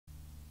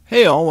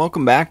Hey all,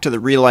 welcome back to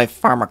the Real Life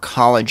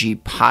Pharmacology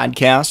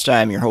podcast.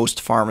 I'm your host,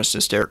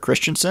 pharmacist Eric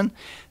Christensen.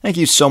 Thank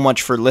you so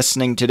much for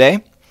listening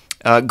today.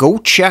 Go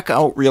check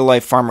out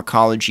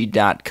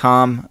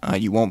reallifepharmacology.com.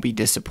 You won't be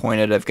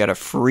disappointed. I've got a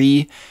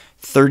free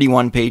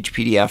 31-page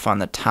PDF on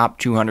the top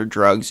 200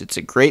 drugs. It's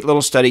a great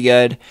little study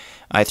guide.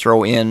 I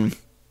throw in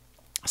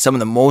some of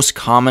the most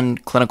common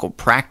clinical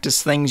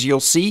practice things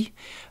you'll see.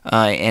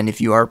 And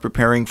if you are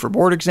preparing for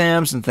board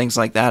exams and things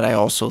like that, I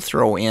also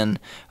throw in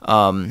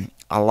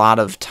a lot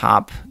of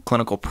top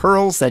clinical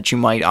pearls that you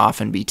might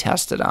often be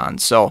tested on.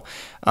 So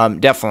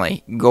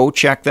definitely go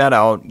check that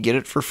out. Get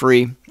it for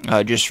free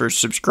just for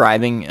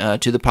subscribing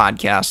to the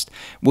podcast.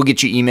 We'll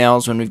get you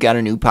emails when we've got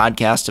a new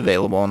podcast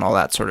available and all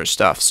that sort of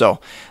stuff.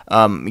 So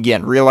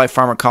again,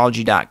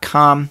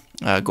 reallifepharmacology.com.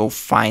 Go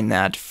find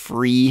that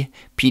free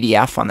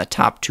PDF on the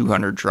top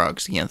 200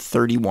 drugs. Again,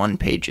 31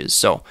 pages.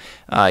 So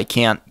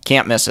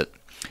can't miss it.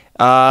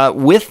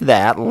 With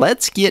that,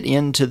 let's get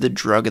into the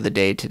drug of the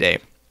day today.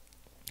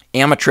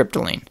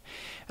 Amitriptyline.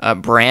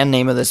 Brand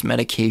name of this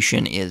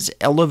medication is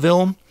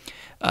Elavil.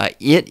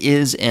 It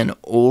is an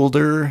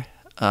older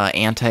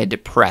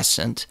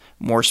antidepressant.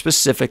 More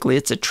specifically,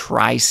 it's a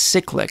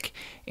tricyclic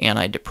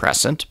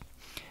antidepressant.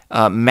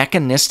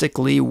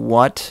 Mechanistically,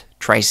 what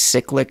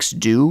tricyclics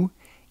do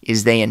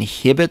is they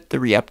inhibit the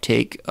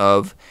reuptake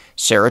of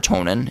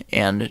serotonin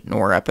and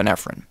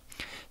norepinephrine.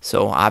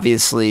 So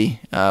obviously,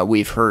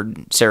 we've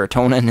heard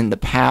serotonin in the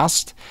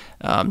past,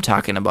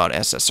 talking about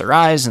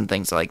SSRIs and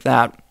things like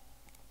that.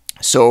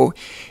 So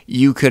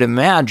you could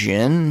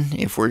imagine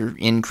if we're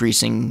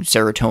increasing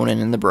serotonin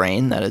in the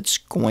brain that it's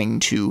going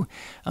to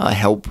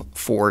help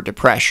for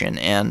depression.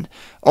 And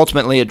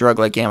ultimately, a drug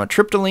like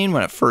amitriptyline,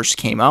 when it first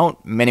came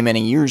out many, many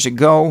years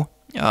ago,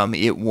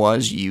 it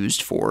was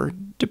used for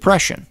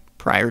depression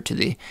prior to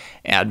the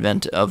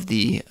advent of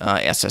the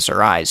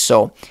SSRIs.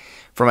 So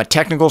from a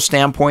technical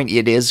standpoint,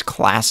 it is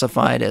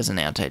classified as an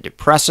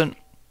antidepressant.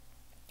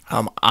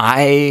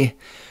 I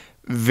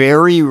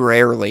very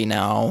rarely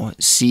now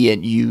see it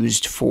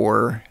used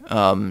for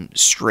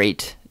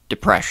straight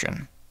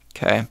depression.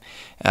 Okay,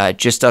 it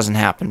just doesn't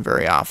happen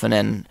very often,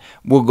 and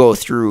we'll go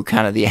through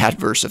kind of the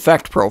adverse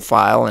effect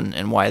profile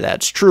and why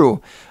that's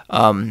true.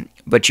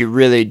 But you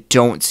really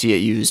don't see it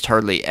used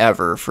hardly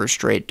ever for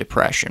straight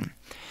depression.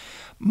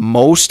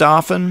 Most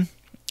often,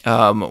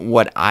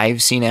 what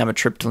I've seen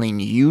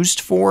amitriptyline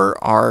used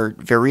for are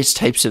various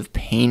types of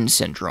pain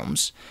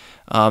syndromes.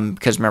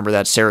 Because remember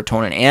that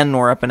serotonin and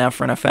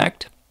norepinephrine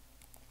effect,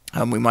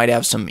 we might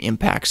have some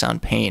impacts on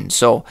pain.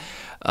 So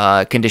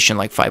a condition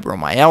like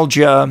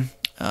fibromyalgia,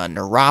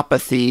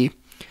 neuropathy,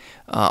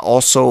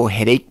 also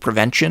headache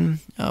prevention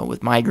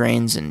with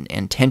migraines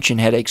and tension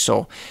headaches.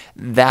 So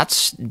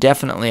that's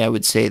definitely, I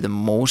would say, the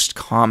most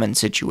common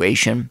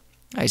situation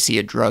I see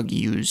a drug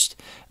used,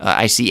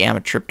 I see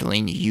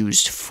amitriptyline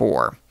used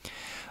for.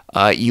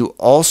 You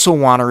also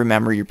want to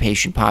remember your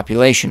patient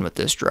population with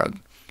this drug.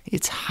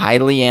 It's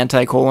highly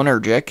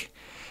anticholinergic,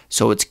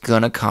 so it's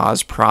going to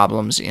cause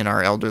problems in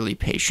our elderly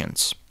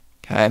patients.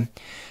 Okay,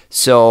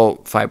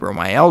 so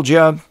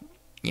fibromyalgia,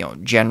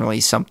 generally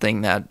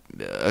something that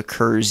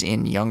occurs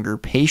in younger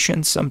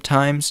patients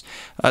sometimes,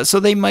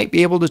 so they might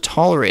be able to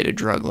tolerate a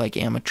drug like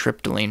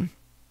amitriptyline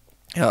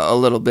a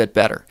little bit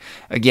better.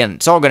 Again,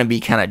 it's all going to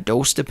be kind of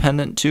dose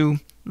dependent too.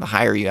 The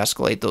higher you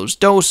escalate those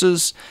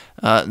doses,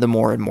 the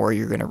more and more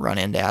you're going to run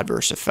into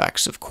adverse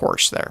effects, of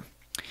course, there.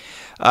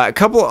 A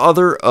couple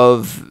other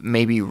of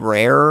maybe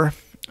rare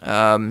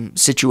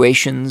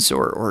situations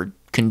or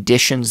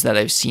conditions that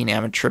I've seen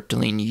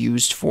amitriptyline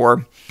used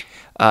for: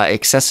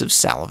 excessive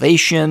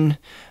salivation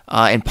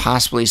and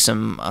possibly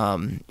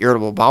some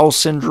irritable bowel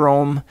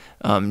syndrome,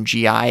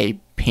 GI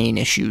pain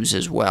issues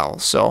as well.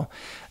 So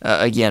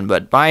again,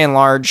 but by and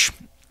large,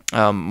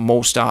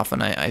 most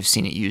often I've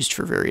seen it used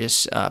for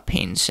various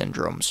pain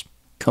syndromes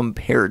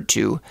compared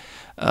to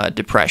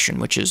depression,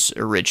 which is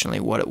originally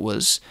what it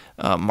was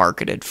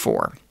marketed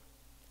for.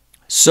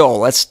 So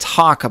let's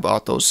talk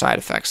about those side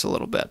effects a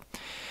little bit.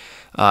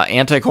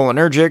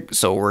 Anticholinergic,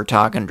 so we're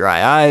talking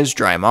dry eyes,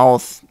 dry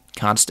mouth,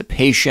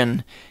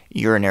 constipation,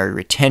 urinary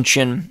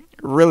retention,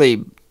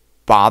 really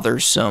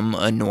bothersome,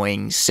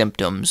 annoying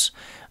symptoms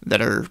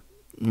that are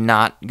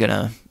not going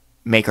to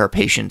make our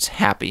patients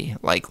happy,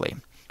 likely.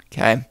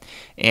 Okay,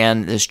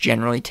 and this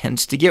generally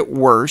tends to get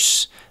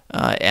worse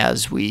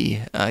as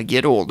we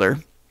get older.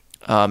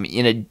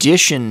 In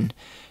addition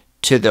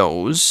to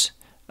those,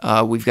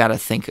 we've got to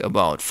think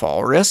about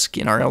fall risk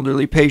in our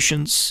elderly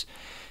patients,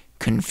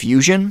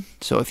 confusion.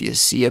 So if you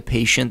see a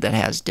patient that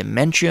has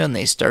dementia and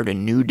they start a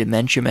new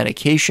dementia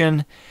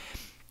medication,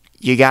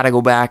 you got to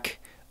go back,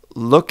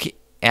 look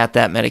at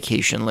that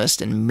medication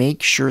list and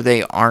make sure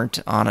they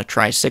aren't on a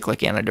tricyclic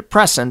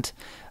antidepressant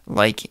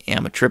like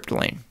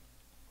amitriptyline.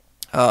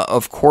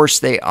 Of course,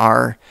 they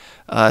are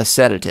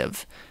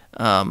sedative.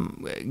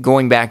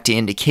 Going back to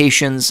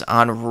indications,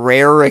 on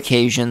rare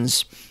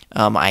occasions,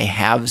 I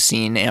have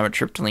seen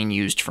amitriptyline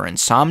used for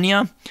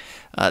insomnia.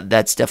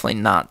 That's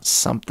definitely not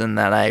something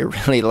that I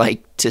really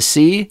like to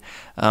see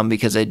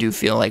because I do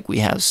feel like we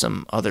have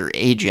some other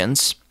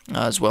agents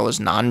as well as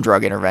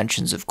non-drug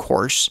interventions, of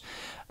course,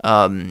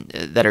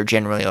 that are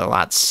generally a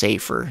lot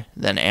safer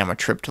than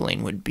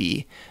amitriptyline would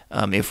be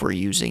if we're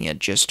using it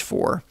just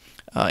for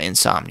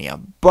insomnia.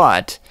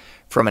 But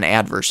from an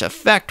adverse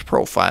effect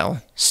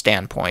profile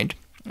standpoint,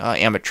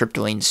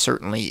 amitriptyline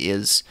certainly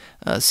is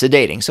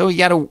sedating. So you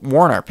got to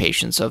warn our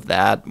patients of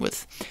that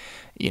with,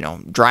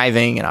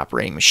 driving and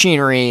operating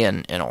machinery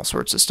and all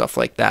sorts of stuff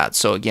like that.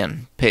 So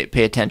again,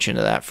 pay attention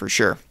to that for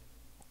sure.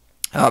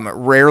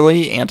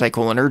 Rarely,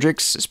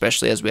 anticholinergics,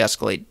 especially as we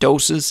escalate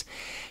doses,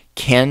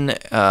 can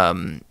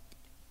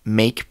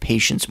make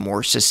patients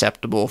more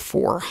susceptible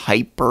for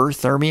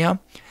hyperthermia,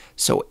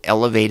 so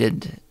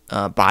elevated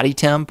body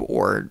temp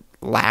or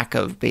lack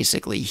of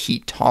basically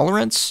heat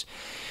tolerance.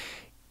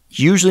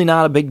 Usually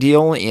not a big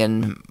deal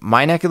in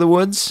my neck of the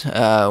woods,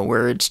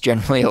 where it's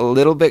generally a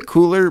little bit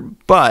cooler,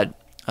 but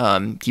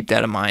keep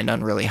that in mind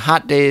on really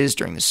hot days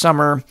during the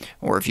summer,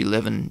 or if you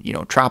live in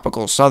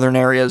tropical southern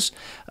areas,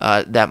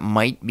 that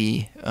might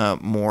be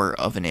more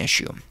of an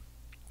issue.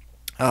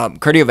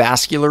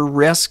 Cardiovascular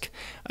risk,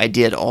 I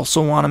did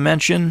also want to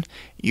mention.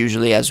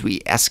 Usually as we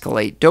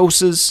escalate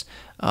doses,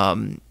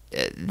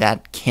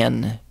 that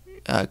can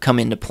come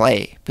into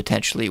play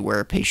potentially,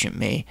 where a patient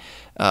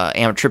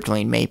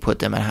amitriptyline may put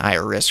them at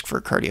higher risk for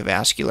negative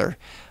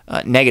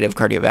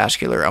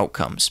cardiovascular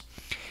outcomes.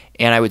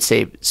 And I would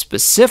say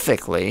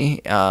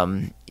specifically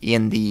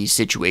in the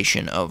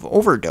situation of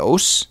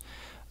overdose,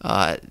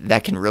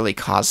 that can really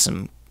cause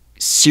some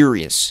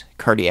serious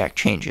cardiac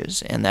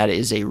changes, and that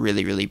is a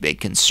really, really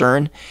big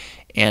concern,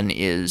 and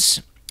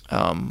is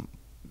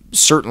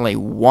certainly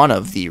one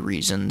of the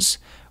reasons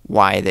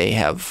why they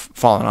have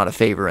fallen out of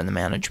favor in the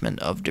management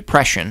of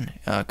depression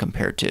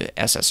compared to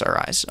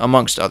SSRIs,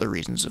 amongst other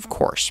reasons, of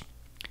course.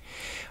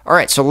 All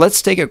right, so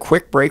let's take a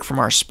quick break from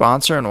our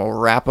sponsor, and we'll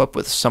wrap up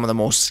with some of the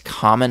most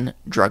common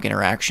drug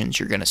interactions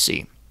you're going to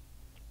see.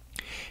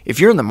 If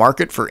you're in the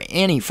market for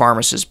any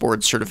pharmacist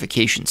board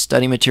certification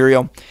study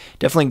material,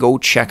 definitely go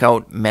check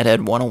out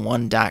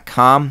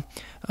meded101.com.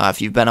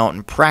 If you've been out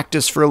in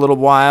practice for a little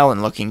while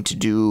and looking to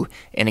do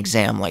an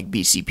exam like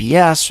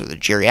BCPS or the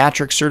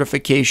geriatric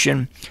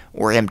certification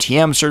or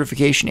MTM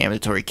certification,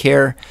 ambulatory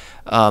care,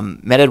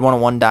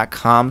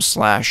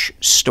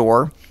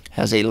 meded101.com/store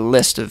has a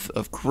list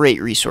of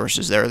great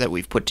resources there that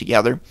we've put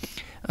together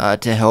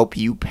to help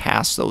you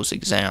pass those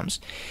exams.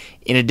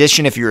 In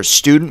addition, if you're a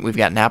student, we've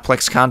got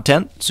Naplex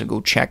content, so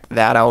go check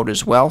that out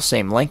as well.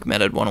 Same link,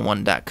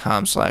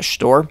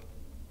 meded101.com/store.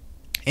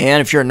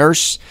 And if you're a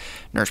nurse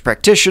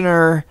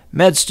practitioner,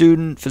 med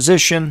student,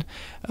 physician,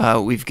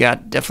 we've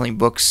got definitely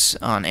books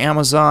on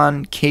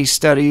Amazon, case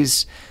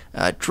studies,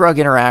 drug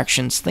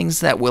interactions,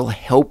 things that will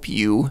help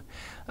you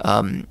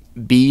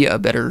be a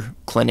better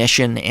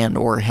clinician and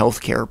or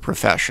healthcare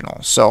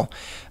professional. So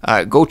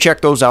go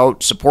check those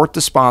out. Support the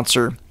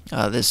sponsor.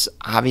 This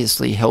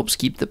obviously helps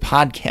keep the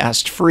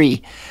podcast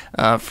free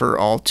for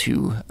all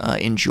to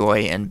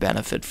enjoy and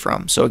benefit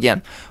from. So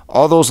again,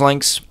 all those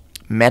links,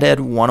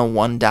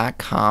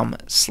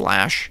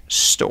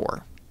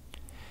 meded101.com/store.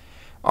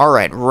 All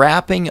right,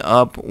 wrapping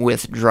up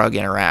with drug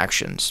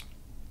interactions.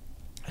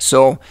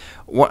 So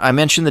I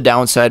mentioned the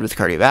downside with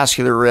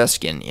cardiovascular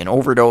risk and in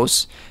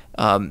overdose.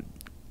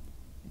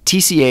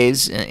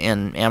 TCAs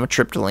and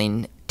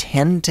amitriptyline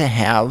tend to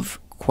have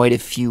quite a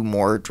few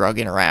more drug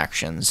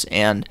interactions,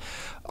 and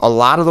a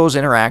lot of those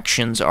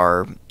interactions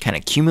are kind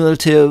of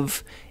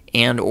cumulative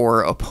and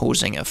or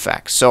opposing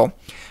effects. So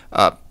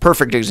a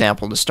perfect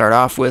example to start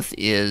off with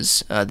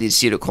is the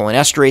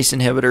acetylcholinesterase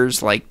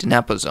inhibitors like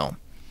donepezil.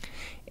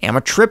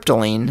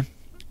 Amitriptyline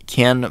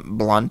can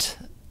blunt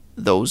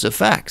those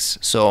effects.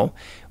 So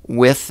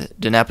with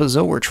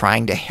donepezil, we're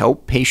trying to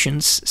help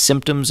patients'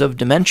 symptoms of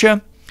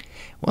dementia.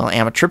 Well,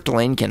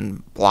 amitriptyline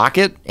can block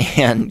it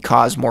and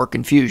cause more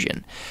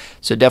confusion.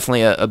 So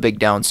definitely a big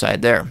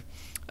downside there.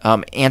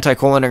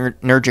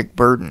 Anticholinergic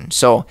burden.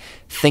 So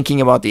thinking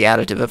about the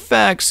additive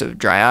effects of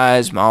dry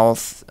eyes,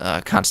 mouth,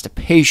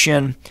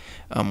 constipation,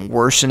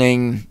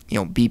 worsening,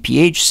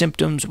 BPH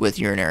symptoms with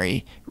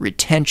urinary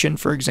retention,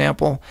 for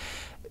example.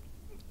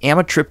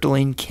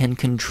 Amitriptyline can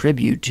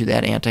contribute to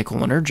that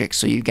anticholinergic.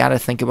 So you've got to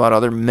think about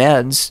other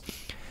meds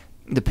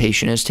the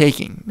patient is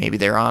taking. Maybe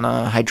they're on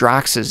a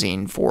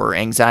hydroxyzine for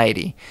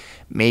anxiety.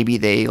 Maybe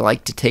they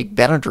like to take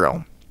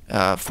Benadryl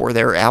for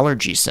their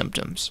allergy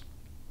symptoms.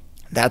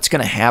 That's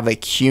going to have a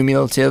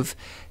cumulative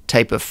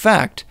type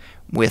effect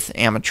with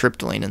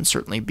amitriptyline and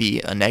certainly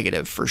be a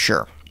negative for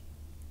sure.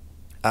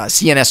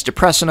 CNS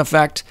depressant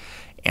effect,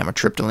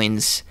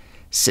 amitriptyline's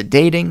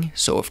sedating,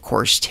 so of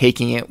course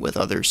taking it with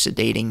other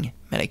sedating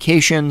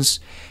medications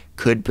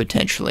could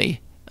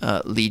potentially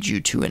lead you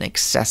to an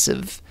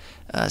excessive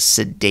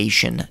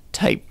sedation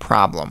type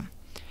problem.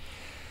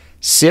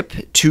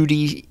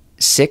 CYP2D6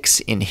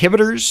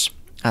 inhibitors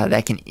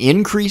that can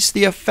increase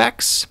the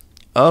effects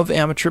of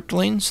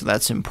amitriptyline, so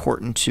that's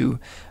important to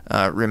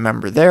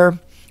remember there.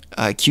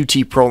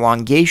 QT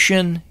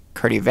prolongation,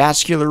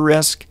 cardiovascular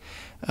risk,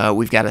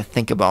 we've got to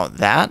think about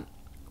that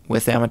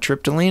with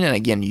amitriptyline, and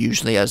again,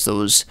 usually as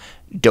those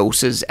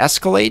doses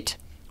escalate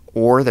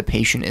or the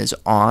patient is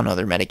on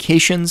other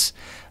medications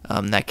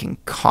that can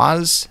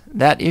cause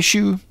that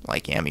issue,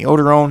 like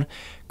amiodarone,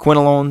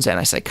 quinolones,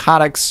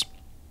 antipsychotics,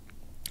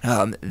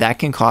 that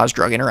can cause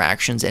drug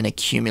interactions and a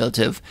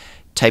cumulative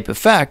type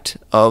effect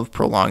of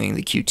prolonging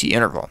the QT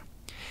interval.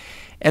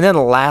 And then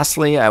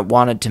lastly, I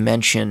wanted to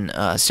mention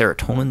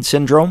serotonin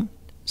syndrome.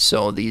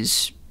 So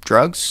these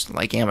drugs,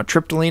 like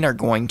amitriptyline, are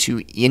going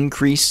to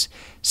increase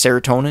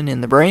serotonin in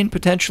the brain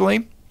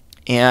potentially.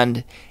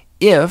 And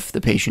if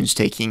the patient's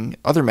taking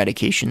other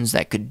medications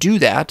that could do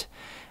that,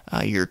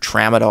 your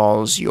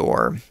tramadols,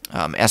 your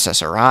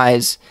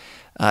SSRIs,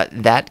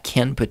 that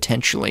can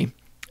potentially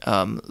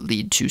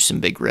lead to some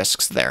big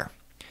risks there.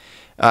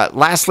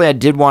 Lastly, I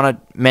did want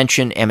to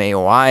mention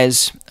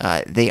MAOIs.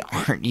 They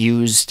aren't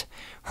used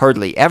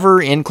hardly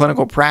ever in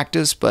clinical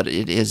practice, but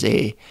it is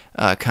a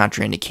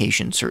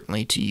contraindication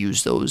certainly to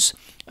use those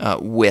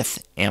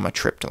with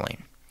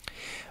amitriptyline.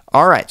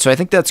 All right, so I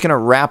think that's going to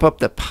wrap up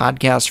the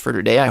podcast for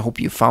today. I hope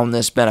you found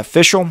this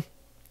beneficial.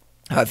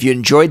 If you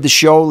enjoyed the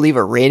show, leave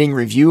a rating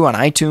review on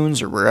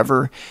iTunes or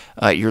wherever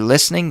you're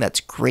listening. That's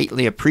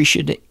greatly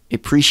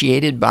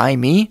appreciated by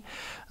me.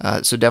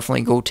 So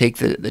definitely go take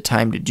the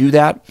time to do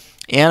that.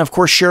 And of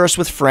course, share us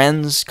with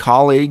friends,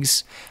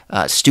 colleagues,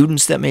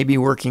 students that may be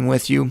working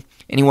with you,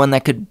 anyone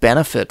that could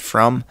benefit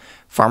from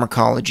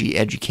pharmacology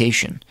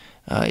education.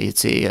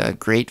 It's a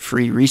great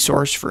free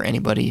resource for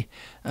anybody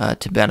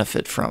to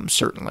benefit from,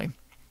 certainly.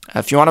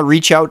 If you want to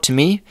reach out to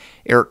me,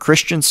 Eric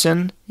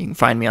Christensen, you can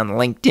find me on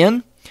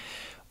LinkedIn,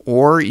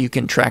 or you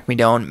can track me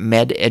down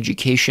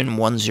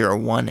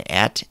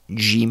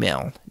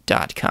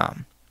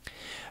mededucation101@gmail.com.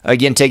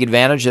 Again, take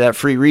advantage of that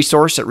free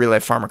resource at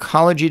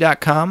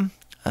reallifepharmacology.com,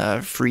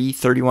 free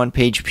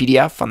 31-page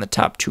PDF on the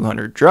top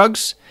 200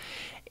 drugs.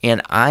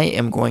 And I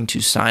am going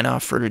to sign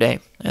off for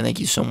today. And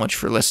thank you so much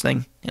for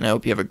listening, and I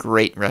hope you have a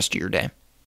great rest of your day.